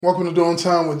Welcome to Doing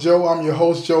Time with Joe. I'm your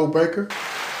host, Joe Baker.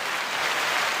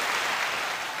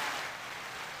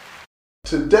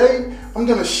 Today, I'm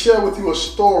going to share with you a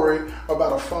story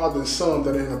about a father and son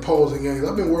that are in opposing gangs.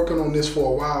 I've been working on this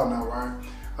for a while now, right?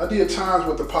 I did times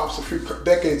with the Pops a few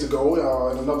decades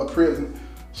ago in another prison.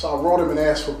 So I wrote him and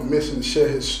asked for permission to share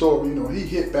his story. You know, he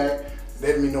hit back,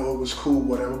 let me know it was cool,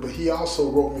 whatever. But he also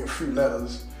wrote me a few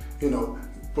letters,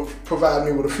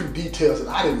 provided me with a few details that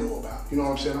I didn't know about. You know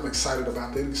what I'm saying? I'm excited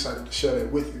about that, excited to share that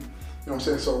with you. You know what I'm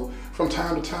saying? So from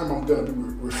time to time, I'm going to be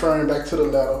referring back to the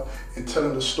letter and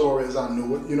telling the story as I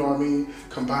knew it. You know what I mean?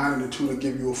 Combining the two to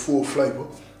give you a full flavor,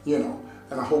 and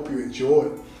I hope you enjoy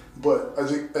it. But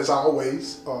as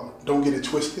always, don't get it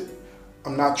twisted.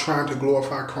 I'm not trying to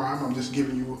glorify crime. I'm just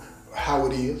giving you how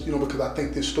it is, because I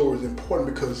think this story is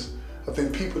important, because I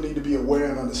think people need to be aware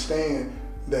and understand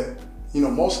that,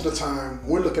 most of the time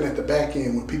we're looking at the back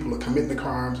end when people are committing the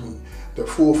crimes, when they're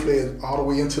full-fledged all the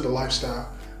way into the lifestyle.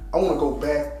 I want to go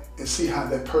back and see how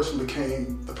that person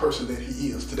became the person that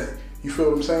he is today. You feel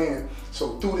what I'm saying?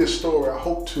 So through this story, I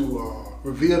hope to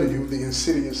reveal to you the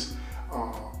insidious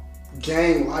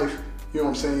gang life,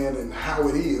 and how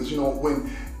it is,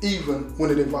 even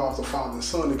when it involves a father and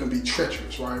son, it can be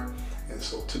treacherous, right? And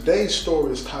so today's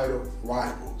story is titled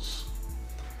Rivals.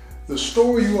 The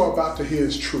story you are about to hear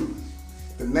is true.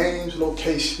 The names,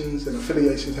 locations, and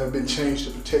affiliations have been changed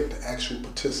to protect the actual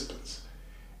participants.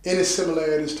 Any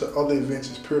similarities to other events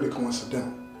is purely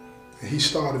coincidental. And he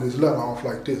started his letter off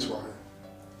like this, right?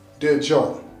 Dear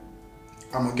Joe,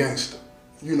 I'm a gangster.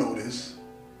 You know this.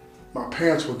 My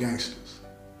parents were gangsters.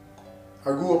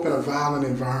 I grew up in a violent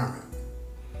environment.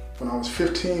 When I was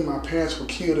 15, my parents were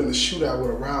killed in a shootout with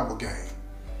a rival gang.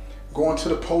 Going to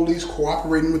the police,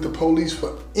 cooperating with the police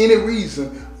for any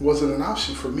reason wasn't an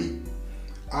option for me.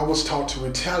 I was taught to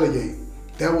retaliate.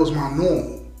 That was my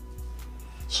normal.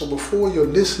 So before your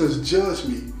listeners judge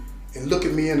me and look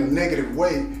at me in a negative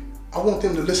way, I want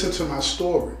them to listen to my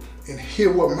story and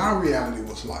hear what my reality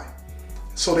was like,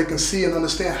 so they can see and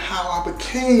understand how I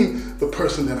became the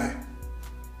person that I am.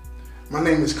 My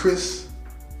name is Chris,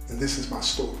 and this is my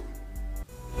story.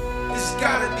 There's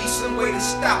gotta be some way to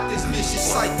stop this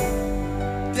vicious cycle.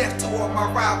 Death to all my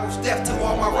rivals, death to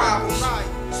all my rivals.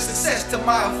 Success to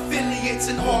my affiliates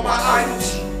and all my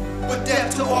idols. But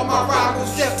death to all my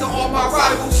rivals, death to all my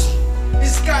rivals.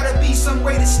 There's gotta be some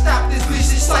way to stop this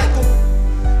vicious cycle.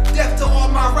 Death to all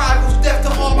my rivals, death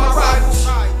to all my rivals.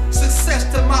 Success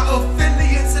to my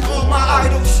affiliates and all my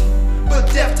idols.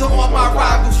 But death to all my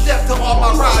rivals, death to all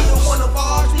my rivals. One of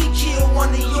ours, we kill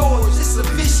one of yours. It's a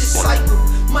vicious cycle.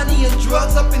 Money and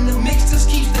drugs up in the mix just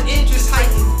keeps the interest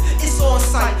heightened. It's on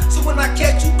sight, so when I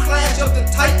catch you, clash of the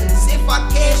titans. If I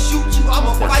can't shoot you,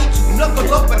 I'ma fight you,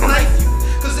 knuckle up and knife you.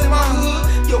 Cause in my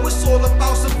hood, yo, it's all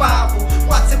about survival.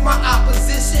 Watching my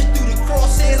opposition through the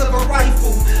crosshairs of a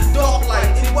rifle. Dark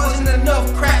light, it wasn't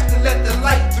enough cracks to let the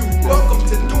light through. Welcome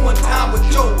to Doing Time with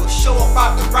Joe, a show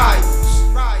about the rivals.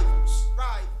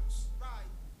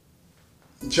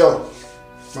 Joe,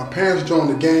 my parents joined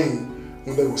the gang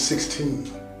when they were 16.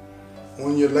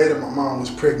 1 year later, my mom was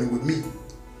pregnant with me.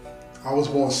 I was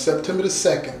born September the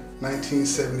 2nd,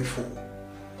 1974.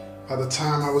 By the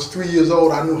time I was 3 years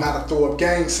old, I knew how to throw up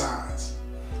gang signs.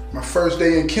 My first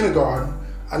day in kindergarten,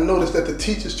 I noticed that the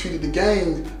teachers treated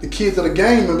the kids of the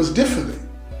gang members differently.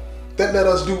 They let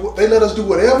us do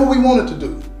whatever we wanted to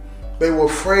do. They were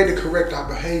afraid to correct our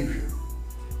behavior.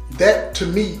 That, to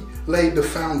me, laid the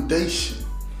foundation.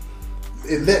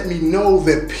 It let me know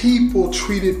that people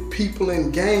treated people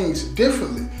in gangs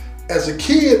differently. As a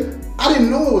kid, I didn't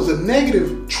know it was a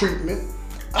negative treatment.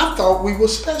 I thought we were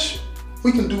special.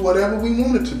 We can do whatever we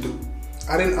wanted to do.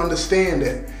 I didn't understand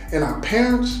that. And our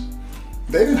parents,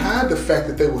 they didn't hide the fact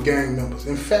that they were gang members.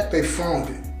 In fact, they frowned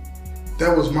it.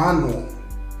 That was my norm.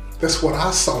 That's what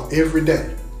I saw every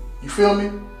day. You feel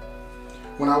me?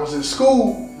 When I was in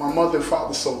school, my mother and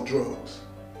father sold drugs.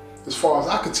 As far as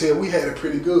I could tell, we had it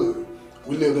pretty good.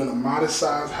 We lived in a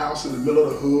modest-sized house in the middle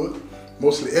of the hood.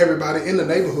 Mostly everybody in the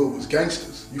neighborhood was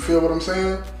gangsters. You feel what I'm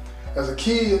saying? As a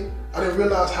kid, I didn't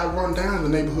realize how run down the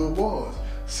neighborhood was.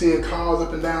 Seeing cars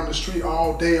up and down the street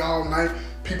all day, all night,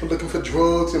 people looking for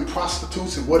drugs and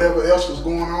prostitutes and whatever else was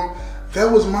going on.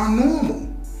 That was my normal.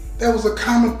 That was a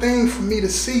common thing for me to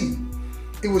see.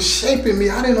 It was shaping me.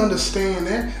 I didn't understand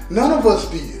that. None of us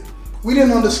did. We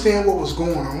didn't understand what was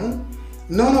going on.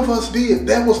 None of us did.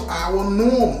 That was our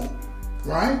normal,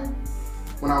 right?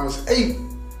 When I was 8,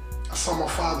 I saw my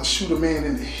father shoot a man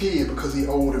in the head because he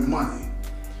owed him money.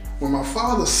 When my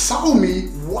father saw me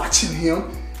watching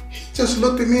him, he just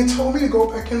looked at me and told me to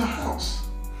go back in the house.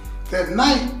 That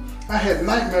night, I had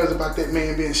nightmares about that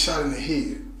man being shot in the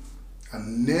head. I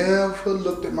never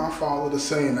looked at my father the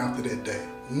same after that day.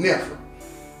 Never.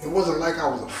 It wasn't like I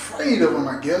was afraid of him,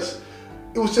 I guess.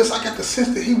 It was just I got the sense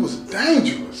that he was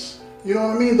dangerous. You know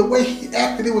what I mean? The way he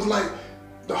acted, it was like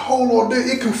the whole ordeal,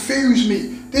 it confused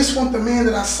me. This wasn't the man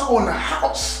that I saw in the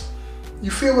house.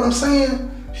 You feel what I'm saying?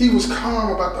 He was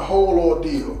calm about the whole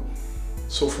ordeal.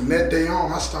 So from that day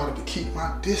on, I started to keep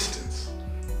my distance.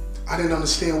 I didn't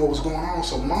understand what was going on,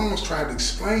 so Moms tried to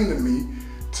explain to me,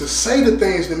 to say the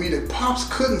things to me that Pops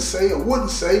couldn't say or wouldn't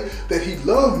say, that he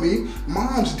loved me.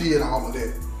 Moms did all of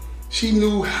that. She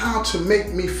knew how to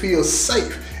make me feel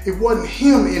safe. It wasn't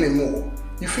him anymore.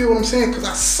 You feel what I'm saying? Because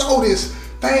I saw this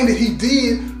thing that he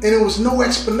did and there was no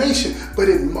explanation, but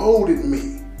it molded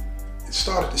me. It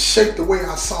started to shape the way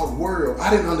I saw the world. I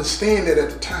didn't understand that at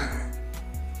the time.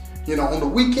 You know, on the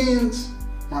weekends,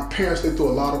 my parents, they threw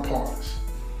a lot of parties.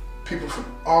 People from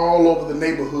all over the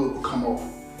neighborhood would come over.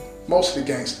 Mostly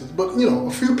gangsters, but you know,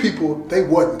 a few people, they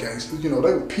wasn't gangsters. You know,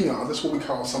 they were peons. That's what we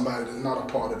call somebody that's not a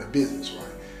part of the business, right?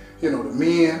 You know, the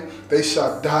men, they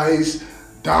shot dice,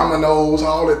 dominoes,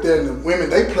 all that there, and the women,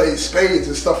 they played spades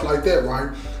and stuff like that,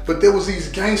 right? But there was these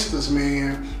gangsters,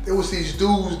 man. There was these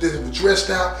dudes that were dressed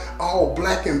out all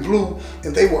black and blue,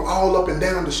 and they were all up and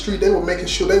down the street. They were making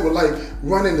sure, they were like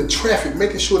running the traffic,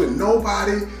 making sure that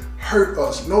nobody hurt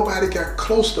us, nobody got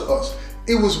close to us.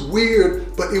 It was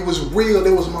weird, but it was real.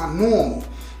 It was my normal.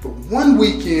 But one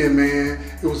weekend, man,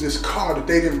 it was this car that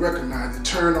they didn't recognize. It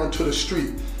turned onto the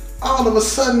street. All of a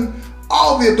sudden,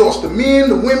 all the adults, the men,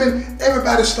 the women,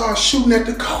 everybody started shooting at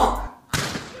the car.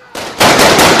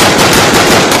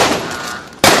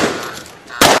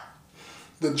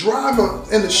 The driver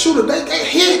and the shooter, they got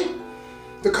hit.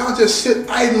 The car just sit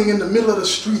idling in the middle of the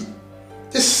street.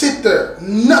 Just sit there,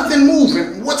 nothing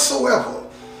moving whatsoever.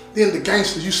 Then the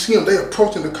gangsters, you see them, they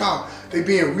approaching the car. They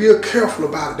being real careful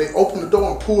about it. They open the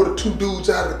door and pull the two dudes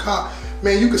out of the car.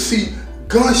 Man, you could see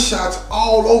gunshots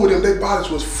all over them. Their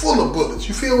bodies was full of bullets.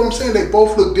 You feel what I'm saying? They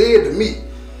both look dead to me.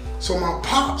 So my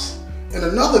pops and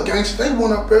another gangster, they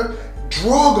went up there,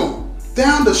 drug them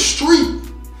down the street.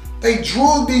 They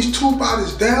drug these two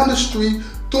bodies down the street,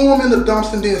 threw them in the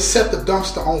dumpster, and then set the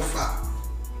dumpster on fire.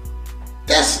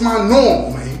 That's my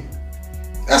normal, man.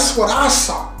 That's what I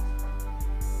saw.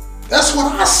 That's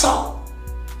what I saw.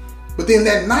 But then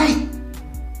that night,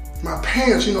 my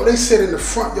parents, you know, they sat in the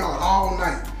front yard all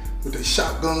night with their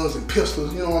shotguns and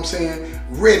pistols, you know what I'm saying,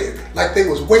 ready, like they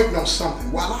was waiting on something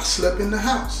while I slept in the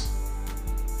house.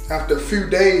 After a few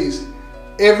days,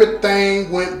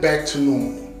 everything went back to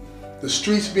normal. The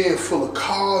streets being full of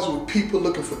cars with people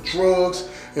looking for drugs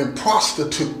and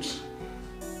prostitutes.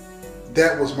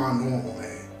 That was my normal,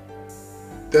 man.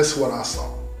 That's what I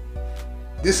saw.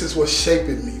 This is what's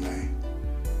shaping me, man.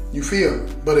 You feel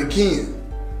me? But again,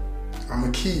 I'm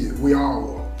a kid. We all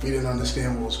were. We didn't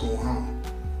understand what was going on.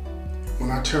 When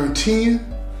I turned 10,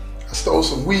 I stole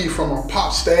some weed from my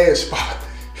pop's stash spot.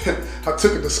 I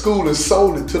took it to school and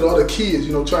sold it to the other kids,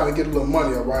 you know, trying to get a little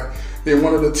money, all right? Then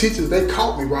one of the teachers, they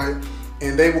caught me, right?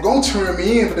 And they were gonna turn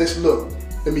me in, but they said, look,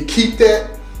 let me keep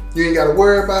that. You ain't gotta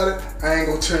worry about it. I ain't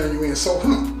gonna turn you in. So,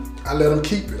 I let them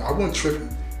keep it. I wasn't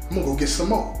tripping. I'm gonna go get some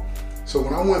more. So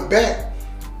when I went back,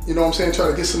 you know what I'm saying,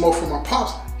 trying to get some more from my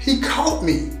pops, he caught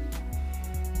me.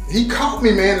 He caught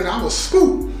me, man, and I was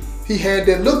spooked. He had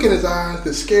that look in his eyes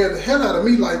that scared the hell out of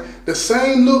me, like the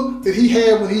same look that he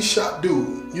had when he shot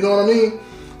dude. You know what I mean?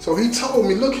 So he told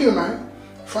me, look here, man,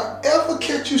 if I ever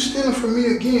catch you stealing from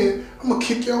me again, I'm gonna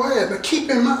kick your ass. Now keep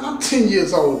in mind, I'm 10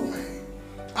 years old, man.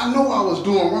 I know I was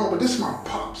doing wrong, but this is my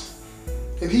pops.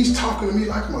 And he's talking to me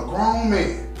like I'm a grown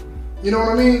man. You know what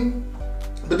I mean?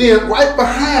 But then right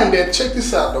behind that, check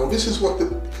this out though, this is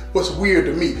what's weird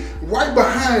to me. Right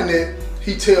behind that,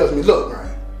 he tells me, look,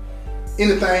 man,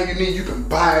 anything you need, you can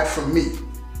buy it from me.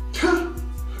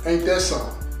 Ain't that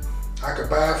something? I could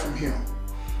buy it from him.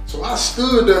 So I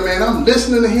stood there, man, I'm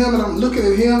listening to him and I'm looking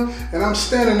at him and I'm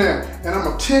standing there and I'm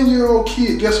a 10-year-old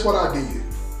kid. Guess what I did?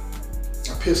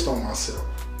 I pissed on myself.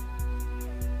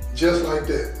 Just like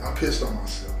that, I pissed on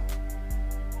myself.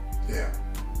 Yeah.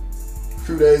 A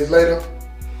few days later,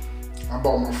 I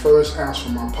bought my first ounce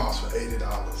from my pops for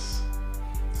 $80.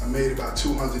 I made about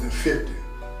 $250.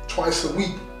 Twice a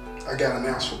week, I got an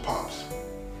ounce for pops.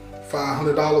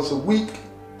 $500 a week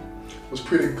was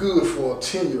pretty good for a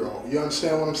 10-year-old. You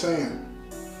understand what I'm saying?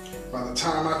 By the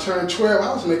time I turned 12,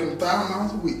 I was making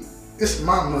 $1,000 a week. It's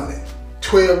my money.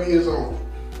 12 years old.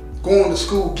 Going to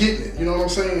school, getting it. You know what I'm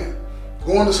saying?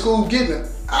 Going to school, getting it.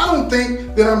 I don't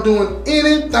think that I'm doing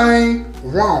anything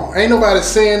wrong. Ain't nobody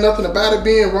saying nothing about it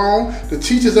being wrong. The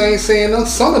teachers ain't saying nothing.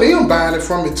 Some of them buying it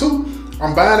from me too.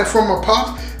 I'm buying it from my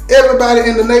pops. Everybody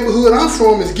in the neighborhood I'm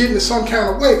from is getting it some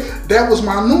kind of way. That was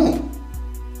my norm.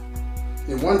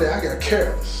 And one day I got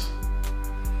careless.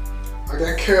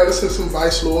 And some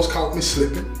vice lords caught me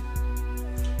slipping.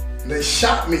 And they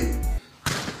shot me.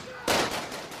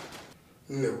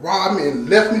 And they robbed me and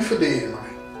left me for dead,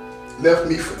 man. Left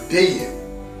me for dead.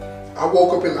 I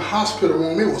woke up in the hospital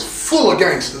room. It was full of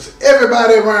gangsters.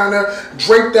 Everybody around there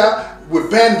draped out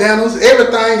with bandanas.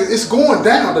 Everything is going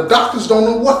down. The doctors don't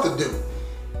know what to do.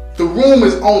 The room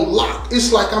is on lock.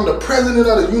 It's like I'm the president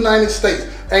of the United States.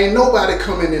 Ain't nobody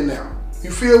coming in there.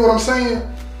 You feel what I'm saying?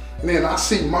 And then I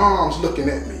see moms looking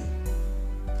at me.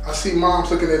 I see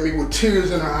moms looking at me with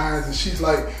tears in her eyes, and she's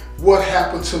like, what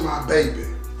happened to my baby?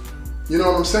 You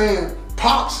know what I'm saying?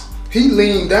 Pops, he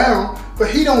leaned down, but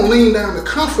he don't lean down to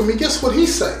comfort me. Guess what he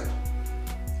say?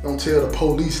 Don't tell the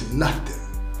police nothing.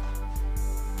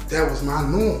 That was my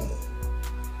normal.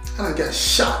 I got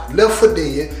shot, left for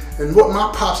dead, and what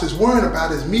my pops is worrying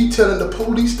about is me telling the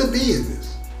police the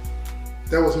business.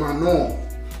 That was my normal.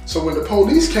 So when the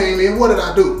police came in, what did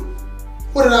I do?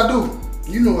 What did I do?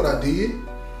 You know what I did.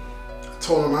 I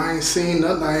told them I ain't seen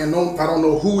nothing. I don't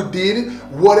know who did it.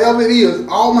 Whatever it is,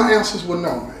 all my answers were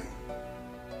no, man.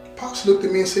 Pops looked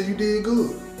at me and said, you did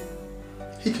good.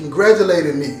 He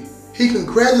congratulated me. He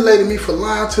congratulated me for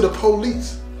lying to the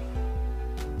police.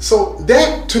 So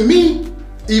that, to me,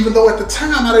 even though at the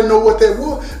time I didn't know what that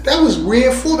was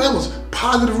reinforced. That was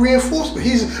positive reinforcement.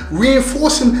 He's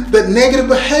reinforcing the negative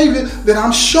behavior that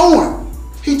I'm showing.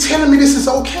 He's telling me this is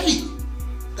okay.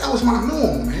 That was my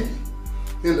norm, man.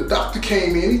 Then the doctor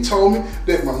came in, he told me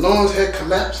that my lungs had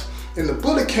collapsed and the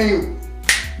bullet came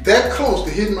that close to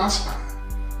hitting my spine.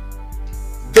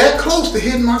 That close to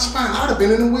hitting my spine. I'd have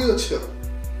been in a wheelchair.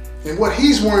 And what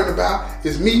he's worrying about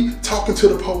is me talking to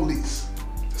the police.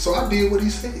 So I did what he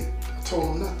said. I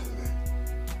told him nothing,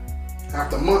 man.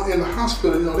 After a month in the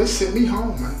hospital, they sent me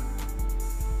home, man.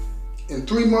 In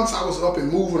 3 months, I was up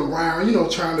and moving around,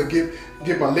 trying to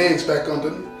get my legs back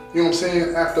under me. You know what I'm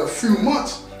saying? After a few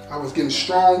months, I was getting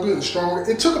stronger and stronger.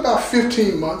 It took about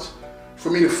 15 months for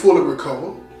me to fully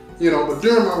recover, but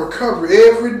during my recovery,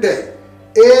 every day,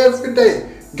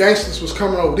 gangsters was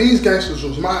coming over. These gangsters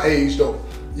was my age, though.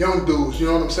 Young dudes, you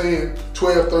know what I'm saying?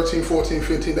 12, 13, 14,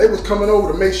 15. They was coming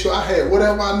over to make sure I had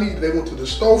whatever I needed. They went to the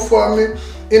store for me.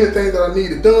 Anything that I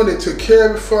needed done, they took care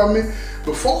of it for me.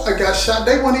 Before I got shot,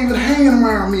 they weren't even hanging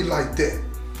around me like that.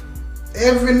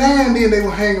 Every now and then they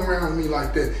would hang around me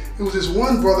like that. It was this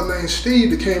one brother named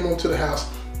Steve that came over to the house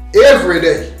every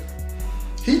day.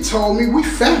 He told me we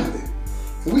family.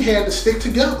 And we had to stick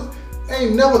together. They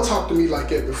ain't never talked to me like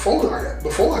that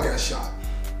before I got shot.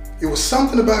 It was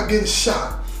something about getting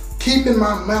shot, keeping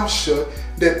my mouth shut,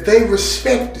 that they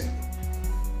respected.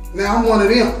 Now I'm one of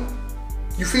them.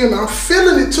 You feel me? I'm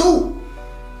feeling it too.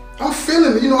 I'm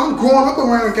feeling it. I'm growing up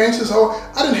around gangsters. So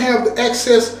I didn't have the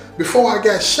access before I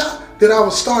got shot that I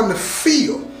was starting to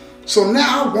feel. So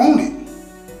now I want it.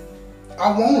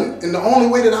 I want it. And the only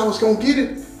way that I was going to get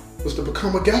it was to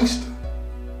become a gangster.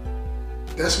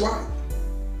 That's right.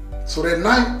 So that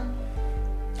night,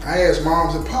 I asked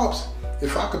moms and pops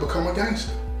if I could become a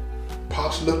gangster.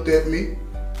 Pops looked at me,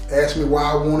 asked me why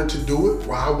I wanted to do it,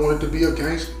 why I wanted to be a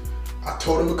gangster. I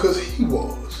told him because he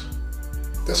was.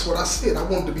 That's what I said. I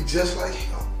wanted to be just like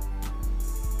him.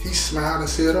 He smiled and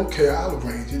said, okay, I'll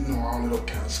arrange it, all of that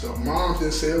kind of stuff. Mom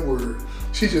didn't say a word.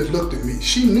 She just looked at me.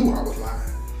 She knew I was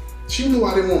lying. She knew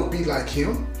I didn't want to be like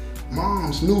him.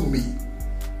 Moms knew me,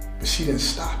 but she didn't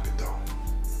stop it though.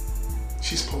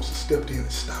 She's supposed to step in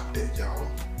and stop that, y'all.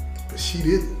 But she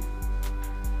didn't.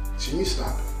 She didn't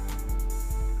stop it.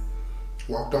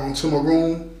 Walked on to my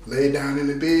room, laid down in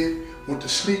the bed, went to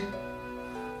sleep.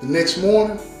 The next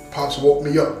morning, Pops woke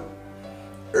me up.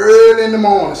 Early in the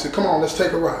morning, said, come on, let's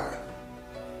take a ride.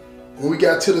 When we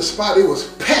got to the spot, it was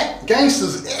packed,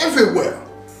 gangsters everywhere.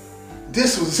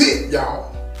 This was it,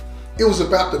 y'all. It was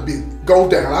about to go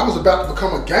down. I was about to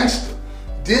become a gangster.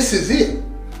 This is it.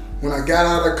 When I got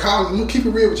out of the car, I'm gonna keep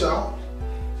it real with y'all.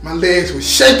 My legs were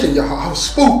shaking, y'all. I was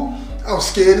spooked. I was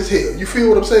scared as hell. You feel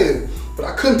what I'm saying? But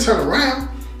I couldn't turn around.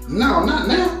 No, not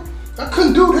now. I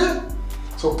couldn't do that.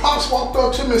 So Pops walked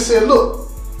up to me and said,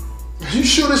 look, you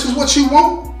sure this is what you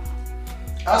want?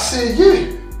 I said,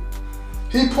 yeah.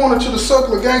 He pointed to the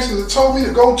circle of gangsters and told me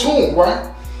to go to him,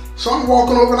 right? So I'm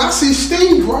walking over and I see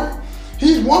Steve, right?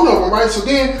 He's one of them, right? So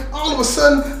then all of a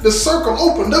sudden the circle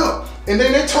opened up and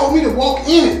then they told me to walk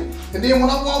in it. And then when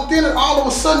I walked in it, all of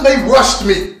a sudden they rushed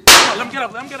me. Let him get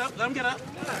up, let him get up, let him get up.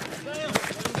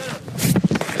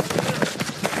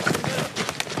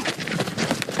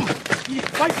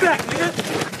 Fight back, nigga!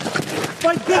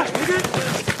 Fight back, nigga!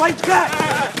 Fight back!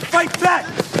 Fight back!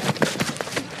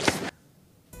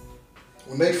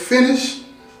 they finished,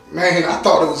 man, I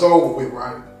thought it was over with,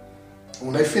 right?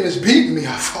 When they finished beating me,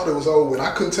 I thought it was over with.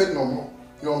 I couldn't take no more.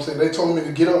 You know what I'm saying? They told me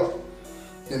to get up.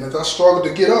 And as I struggled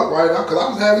to get up, right, because I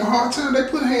was having a hard time, they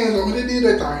put hands on me, they did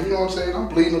their thing, you know what I'm saying? I'm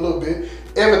bleeding a little bit.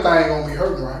 Everything on me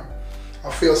hurting, right?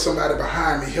 I felt somebody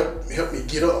behind me help me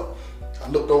get up. I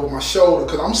looked over my shoulder,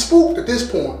 because I'm spooked at this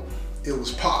point. It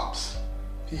was Pops.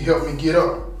 He helped me get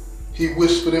up. He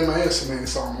whispered in my ear, said, man,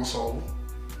 it's almost over.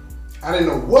 I didn't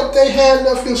know what they had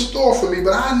left in store for me,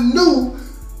 but I knew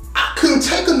I couldn't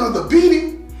take another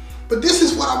beating. But this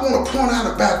is what I want to point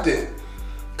out about that.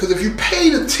 Because if you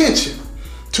paid attention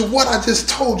to what I just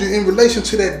told you in relation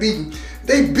to that beating,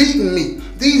 they beating me.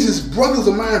 These is brothers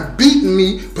of mine beating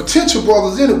me, potential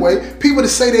brothers anyway, people that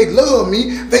say they love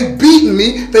me, they beating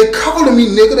me, they calling me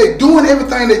nigga, they doing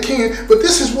everything they can, but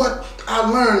this is what I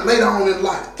learned later on in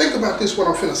life. Think about this, what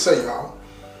I'm finna say, y'all.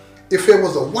 If there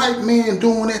was a white man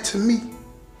doing that to me,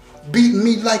 beating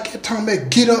me like that, talking about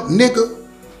get up nigga,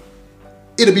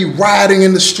 it'll be rioting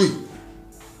in the street.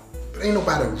 But ain't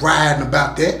nobody riding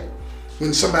about that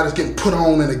when somebody's getting put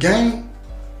on in a game.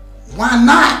 Why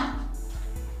not?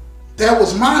 That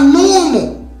was my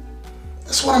normal.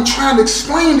 That's what I'm trying to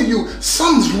explain to you.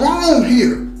 Something's wrong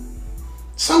here.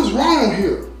 Something's wrong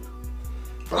here.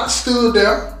 But I stood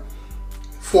there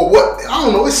for what, I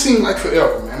don't know, it seemed like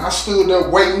forever, man. I stood there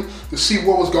waiting to see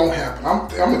what was gonna happen.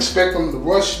 I'm expecting them to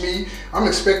rush me. I'm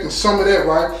expecting some of that,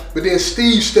 right? But then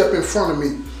Steve stepped in front of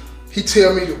me. He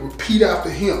tell me to repeat after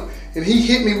him. And he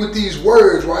hit me with these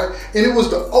words, right? And it was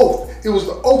the oath. It was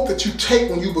the oath that you take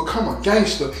when you become a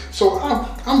gangster. So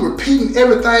I'm repeating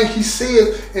everything he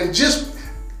said. And just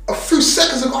a few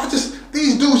seconds ago,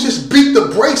 these dudes just beat the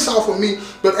brakes off of me.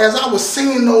 But as I was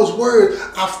saying those words,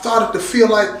 I started to feel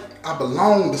like I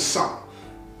belonged to something.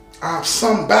 I'm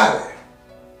somebody.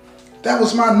 That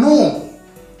was my normal.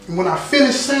 And when I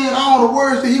finished saying all the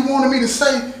words that he wanted me to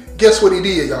say, guess what he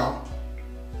did, y'all?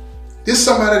 This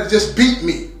somebody that just beat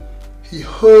me. He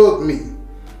hugged me.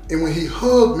 And when he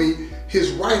hugged me,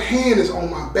 his right hand is on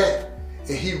my back.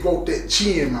 And he wrote that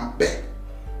G in my back.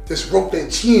 Just wrote that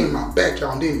G in my back,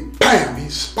 y'all. And then, bam, he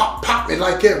popped me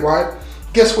like that, right?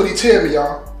 Guess what he tell me,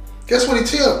 y'all? Guess what he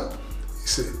tell me? He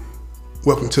said,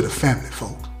 welcome to the family,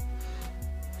 folks.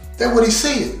 That's what he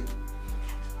said.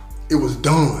 It was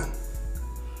done.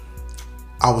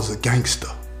 I was a gangster.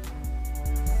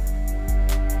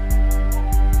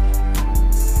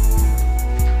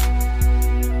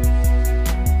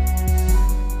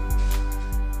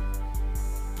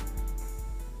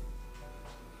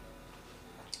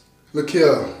 Look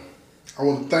here, I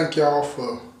want to thank y'all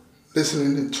for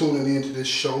listening and tuning into this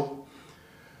show.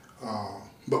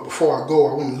 But before I go,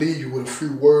 I want to leave you with a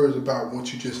few words about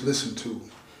what you just listened to.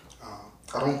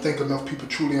 I don't think enough people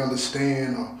truly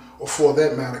understand or for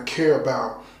that matter care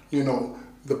about, you know,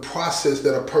 the process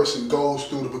that a person goes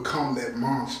through to become that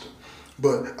monster.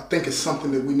 But I think it's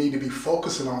something that we need to be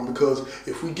focusing on, because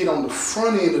if we get on the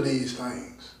front end of these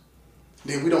things,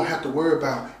 then we don't have to worry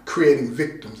about creating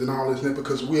victims and all this,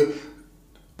 because we're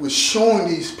showing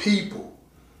these people,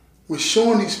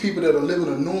 that are living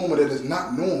a normal that is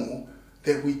not normal,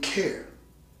 that we care.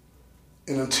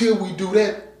 And until we do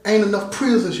that, ain't enough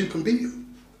prisons you can build.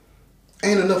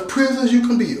 Ain't enough prisons you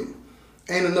can build.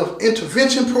 Ain't enough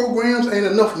intervention programs, ain't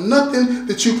enough nothing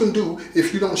that you can do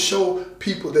if you don't show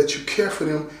people that you care for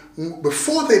them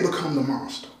before they become the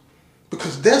monster.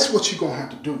 Because that's what you're going to have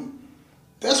to do.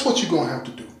 That's what you're going to have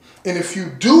to do. And if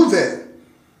you do that,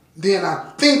 then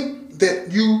I think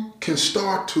that you can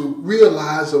start to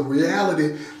realize a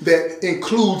reality that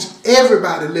includes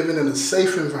everybody living in a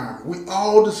safe environment. We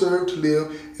all deserve to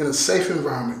live in a safe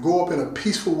environment, grow up in a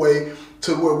peaceful way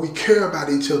to where we care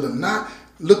about each other, not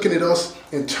looking at us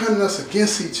and turning us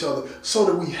against each other so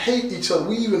that we hate each other.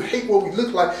 We even hate what we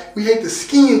look like. We hate the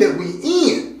skin that we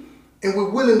in. And we're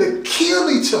willing to kill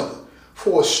each other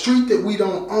for a street that we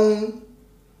don't own,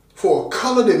 for a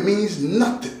color that means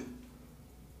nothing.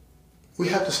 We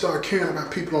have to start caring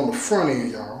about people on the front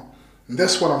end, y'all. And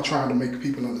that's what I'm trying to make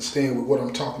people understand with what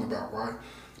I'm talking about, right?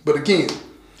 But again,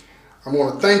 I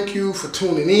want to thank you for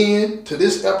tuning in to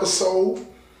this episode.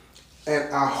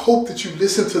 And I hope that you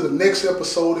listen to the next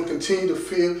episode and continue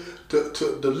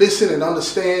to listen and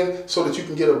understand so that you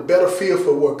can get a better feel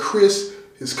for where Chris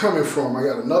is coming from. I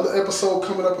got another episode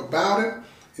coming up about it,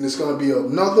 and it's going to be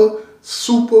another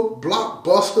super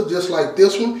blockbuster just like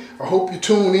this one. I hope you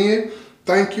tune in.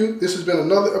 Thank you. This has been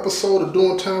another episode of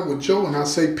Doing Time with Joe, and I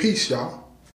say peace, y'all.